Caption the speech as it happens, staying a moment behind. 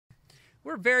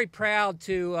We're very proud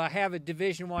to have a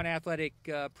Division I athletic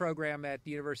program at the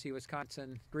University of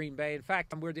Wisconsin Green Bay. In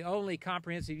fact, we're the only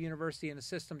comprehensive university in the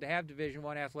system to have Division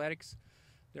I athletics.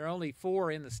 There are only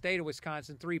 4 in the state of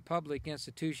Wisconsin, 3 public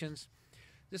institutions.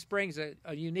 This brings a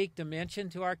unique dimension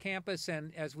to our campus,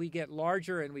 and as we get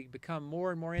larger and we become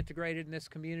more and more integrated in this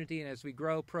community, and as we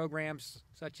grow programs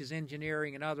such as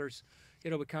engineering and others,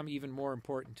 it'll become even more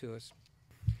important to us.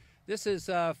 This is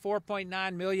a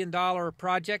 $4.9 million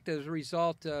project as a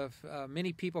result of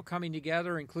many people coming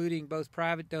together, including both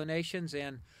private donations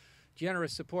and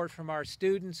generous support from our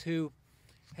students who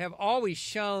have always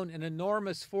shown an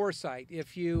enormous foresight.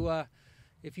 If you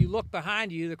look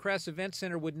behind you, the Kress Event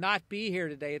Center would not be here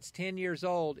today. It's 10 years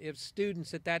old if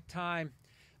students at that time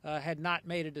had not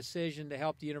made a decision to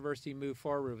help the university move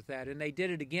forward with that. And they did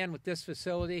it again with this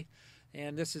facility,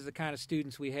 and this is the kind of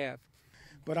students we have.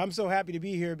 But I'm so happy to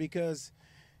be here because,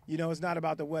 you know, it's not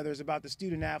about the weather. It's about the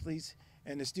student athletes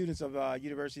and the students of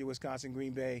University of Wisconsin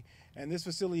Green Bay. And this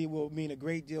facility will mean a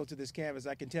great deal to this campus.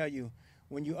 I can tell you,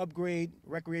 when you upgrade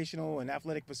recreational and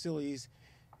athletic facilities,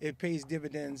 it pays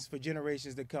dividends for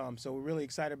generations to come. So we're really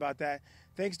excited about that.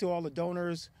 Thanks to all the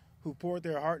donors who poured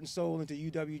their heart and soul into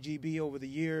UWGB over the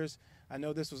years. I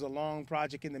know this was a long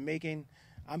project in the making.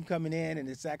 I'm coming in, and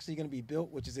it's actually going to be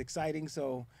built, which is exciting,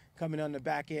 so coming on the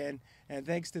back end. And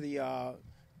thanks to the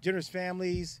generous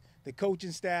families, the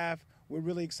coaching staff, we're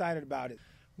really excited about it.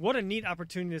 What a neat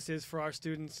opportunity this is for our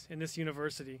students in this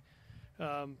university.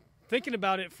 Thinking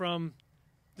about it from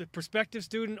the prospective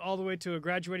student all the way to a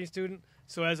graduating student.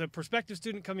 So as a prospective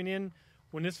student coming in,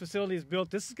 when this facility is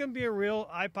built, this is going to be a real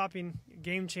eye-popping,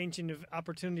 game-changing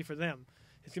opportunity for them.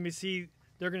 It's going to be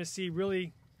they're going to see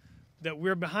really that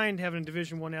we're behind having a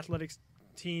Division I athletics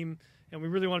team, and we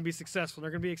really want to be successful.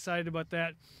 They're going to be excited about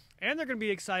that, and they're going to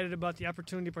be excited about the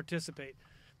opportunity to participate.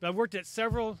 But I've worked at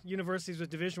several universities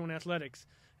with Division I athletics,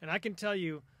 and I can tell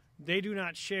you they do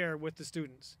not share with the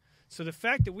students. So the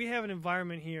fact that we have an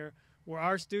environment here where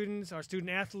our students, our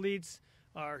student athletes,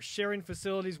 are sharing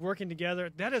facilities, working together,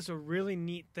 that is a really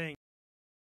neat thing.